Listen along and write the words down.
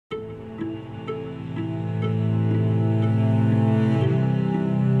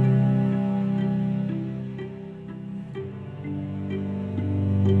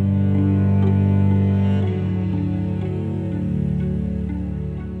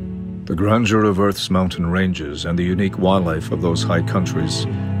The grandeur of Earth's mountain ranges and the unique wildlife of those high countries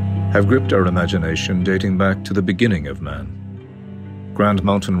have gripped our imagination dating back to the beginning of man. Grand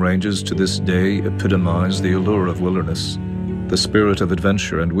mountain ranges to this day epitomize the allure of wilderness, the spirit of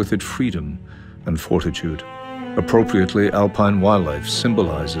adventure, and with it freedom and fortitude. Appropriately, alpine wildlife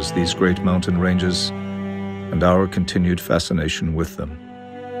symbolizes these great mountain ranges and our continued fascination with them.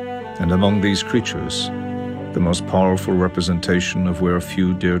 And among these creatures, the most powerful representation of where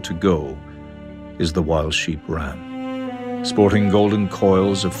few dare to go is the wild sheep ram. Sporting golden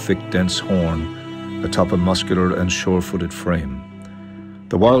coils of thick, dense horn atop a muscular and sure-footed frame,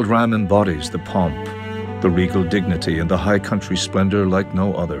 the wild ram embodies the pomp, the regal dignity, and the high country splendor like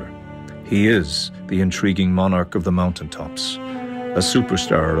no other. He is the intriguing monarch of the mountaintops, a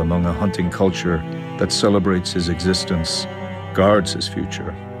superstar among a hunting culture that celebrates his existence, guards his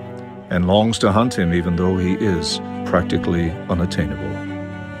future, and longs to hunt him even though he is practically unattainable.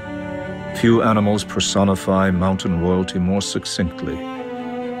 Few animals personify mountain royalty more succinctly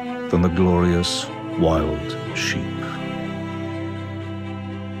than the glorious wild sheep.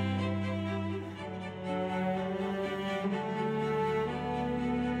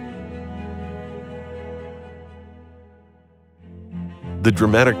 The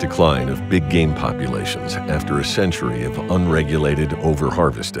dramatic decline of big game populations after a century of unregulated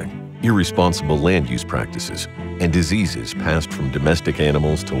over-harvesting, irresponsible land use practices, and diseases passed from domestic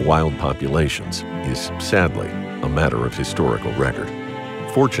animals to wild populations is, sadly, a matter of historical record.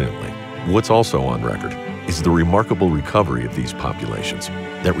 Fortunately, what's also on record is the remarkable recovery of these populations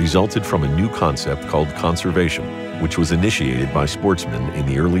that resulted from a new concept called conservation, which was initiated by sportsmen in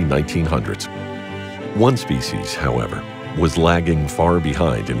the early 1900s. One species, however, was lagging far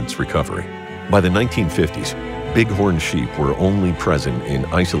behind in its recovery. By the 1950s, bighorn sheep were only present in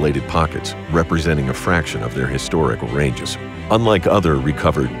isolated pockets representing a fraction of their historical ranges. Unlike other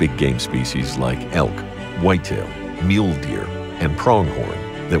recovered big game species like elk, whitetail, mule deer, and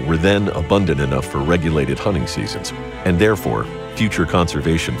pronghorn that were then abundant enough for regulated hunting seasons, and therefore future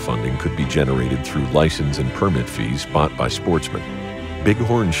conservation funding could be generated through license and permit fees bought by sportsmen.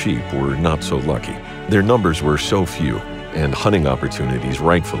 Bighorn sheep were not so lucky. Their numbers were so few, and hunting opportunities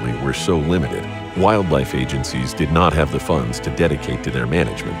rightfully were so limited, wildlife agencies did not have the funds to dedicate to their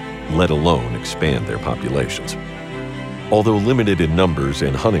management, let alone expand their populations. Although limited in numbers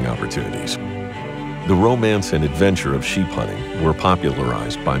and hunting opportunities, the romance and adventure of sheep hunting were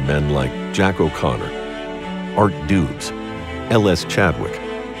popularized by men like Jack O'Connor, Art Dubs, L.S. Chadwick,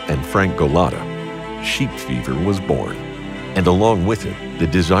 and Frank Golota. Sheep fever was born, and along with it, the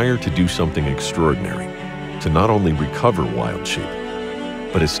desire to do something extraordinary, to not only recover wild sheep,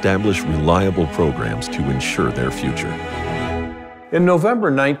 but establish reliable programs to ensure their future. In November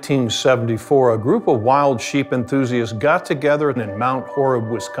 1974, a group of wild sheep enthusiasts got together in Mount Horeb,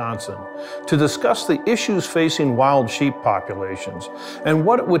 Wisconsin, to discuss the issues facing wild sheep populations and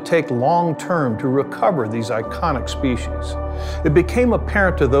what it would take long-term to recover these iconic species. It became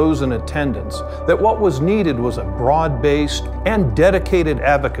apparent to those in attendance that what was needed was a broad-based and dedicated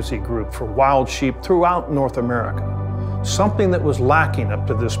advocacy group for wild sheep throughout North America, something that was lacking up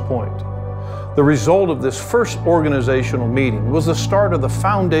to this point. The result of this first organizational meeting was the start of the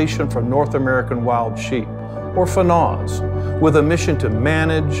Foundation for North American Wild Sheep, or FNAWS, with a mission to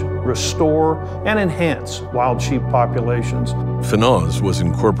manage, restore, and enhance wild sheep populations. FNAWS was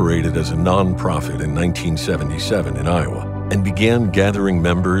incorporated as a nonprofit in 1977 in Iowa and began gathering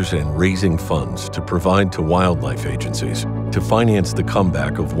members and raising funds to provide to wildlife agencies to finance the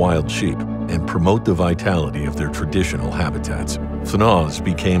comeback of wild sheep and promote the vitality of their traditional habitats. FNAWS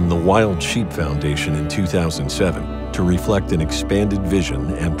became the Wild Sheep Foundation in 2007 to reflect an expanded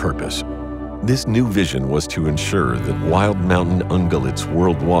vision and purpose. This new vision was to ensure that wild mountain ungulates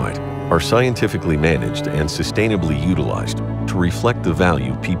worldwide are scientifically managed and sustainably utilized to reflect the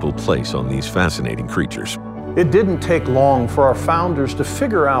value people place on these fascinating creatures. It didn't take long for our founders to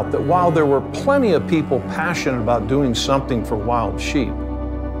figure out that while there were plenty of people passionate about doing something for wild sheep,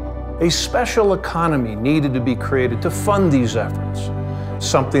 a special economy needed to be created to fund these efforts,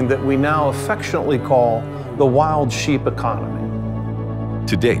 something that we now affectionately call the wild sheep economy.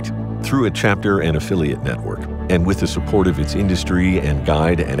 To date, through a chapter and affiliate network, and with the support of its industry and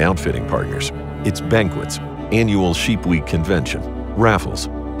guide and outfitting partners, its banquets, annual Sheep Week convention, raffles,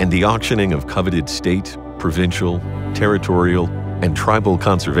 and the auctioning of coveted state, provincial, territorial, and tribal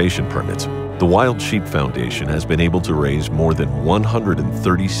conservation permits, the Wild Sheep Foundation has been able to raise more than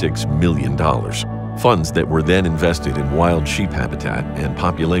 $136 million, funds that were then invested in wild sheep habitat and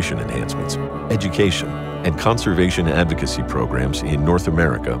population enhancements, education, and conservation advocacy programs in North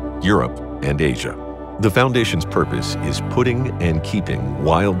America, Europe, and Asia. The foundation's purpose is putting and keeping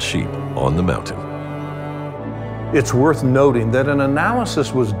wild sheep on the mountain. It's worth noting that an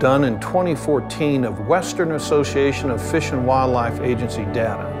analysis was done in 2014 of Western Association of Fish and Wildlife Agency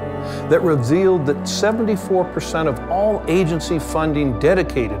data that revealed that 74% of all agency funding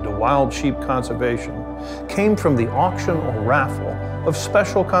dedicated to wild sheep conservation came from the auction or raffle of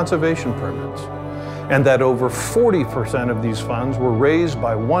special conservation permits, and that over 40% of these funds were raised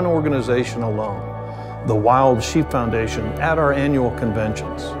by one organization alone, the Wild Sheep Foundation, at our annual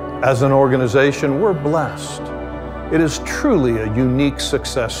conventions. As an organization, we're blessed. It is truly a unique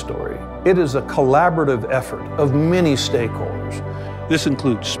success story. It is a collaborative effort of many stakeholders. This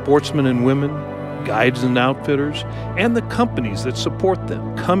includes sportsmen and women, guides and outfitters, and the companies that support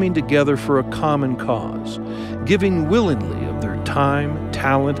them, coming together for a common cause, giving willingly of their time,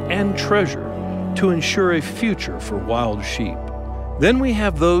 talent, and treasure to ensure a future for wild sheep. Then we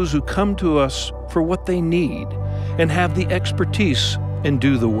have those who come to us for what they need and have the expertise and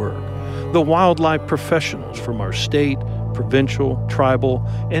do the work. The wildlife professionals from our state, provincial, tribal,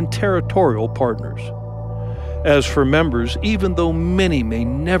 and territorial partners. As for members, even though many may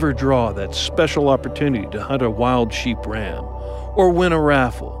never draw that special opportunity to hunt a wild sheep ram, or win a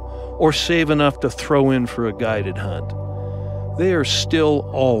raffle, or save enough to throw in for a guided hunt, they are still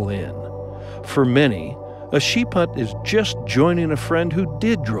all in. For many, a sheep hunt is just joining a friend who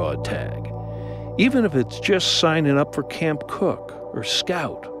did draw a tag, even if it's just signing up for camp cook or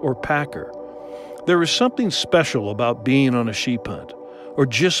scout or packer. There is something special about being on a sheep hunt or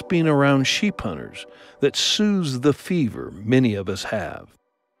just being around sheep hunters that soothes the fever many of us have.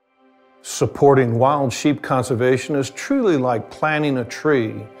 Supporting wild sheep conservation is truly like planting a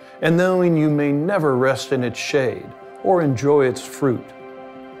tree and knowing you may never rest in its shade or enjoy its fruit,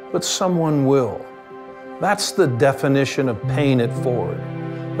 but someone will. That's the definition of paying it forward.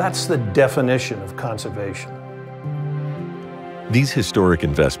 That's the definition of conservation. These historic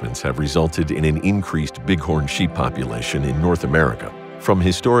investments have resulted in an increased bighorn sheep population in North America, from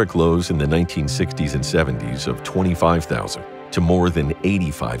historic lows in the 1960s and 70s of 25,000 to more than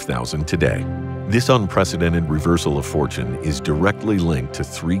 85,000 today. This unprecedented reversal of fortune is directly linked to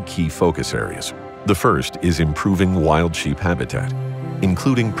three key focus areas. The first is improving wild sheep habitat,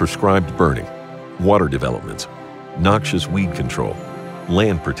 including prescribed burning, water developments, noxious weed control,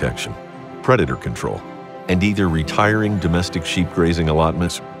 land protection, predator control, and either retiring domestic sheep grazing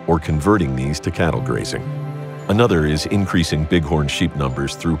allotments or converting these to cattle grazing. Another is increasing bighorn sheep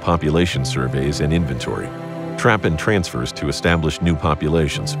numbers through population surveys and inventory, trap and transfers to establish new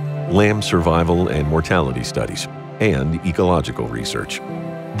populations, lamb survival and mortality studies, and ecological research.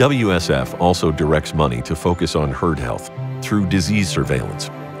 WSF also directs money to focus on herd health through disease surveillance,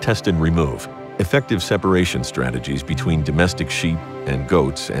 test and remove, effective separation strategies between domestic sheep and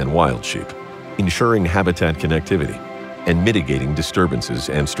goats and wild sheep, ensuring habitat connectivity, and mitigating disturbances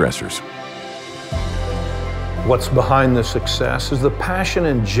and stressors. What's behind this success is the passion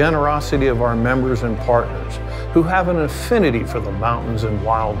and generosity of our members and partners who have an affinity for the mountains and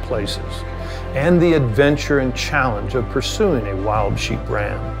wild places, and the adventure and challenge of pursuing a wild sheep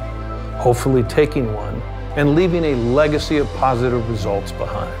ram, hopefully taking one and leaving a legacy of positive results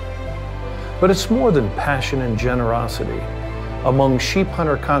behind. But it's more than passion and generosity. Among sheep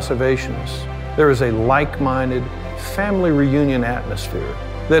hunter conservationists, there is a like-minded, family reunion atmosphere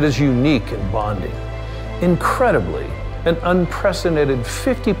that is unique and bonding. Incredibly, an unprecedented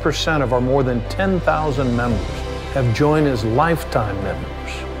 50% of our more than 10,000 members have joined as lifetime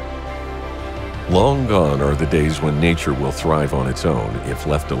members. Long gone are the days when nature will thrive on its own if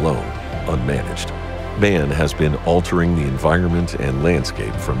left alone, unmanaged. Man has been altering the environment and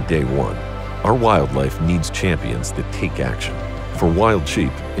landscape from day one. Our wildlife needs champions that take action. For wild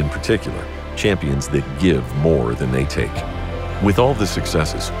sheep, in particular, champions that give more than they take. With all the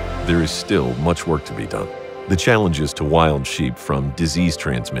successes, there is still much work to be done. The challenges to wild sheep, from disease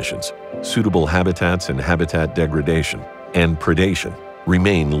transmissions, suitable habitats and habitat degradation, and predation,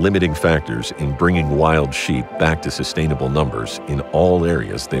 remain limiting factors in bringing wild sheep back to sustainable numbers in all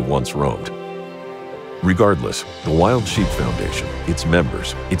areas they once roamed. Regardless, the Wild Sheep Foundation, its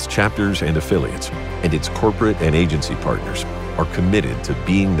members, its chapters and affiliates, and its corporate and agency partners are committed to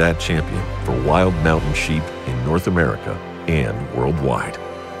being that champion for wild mountain sheep in North America and worldwide.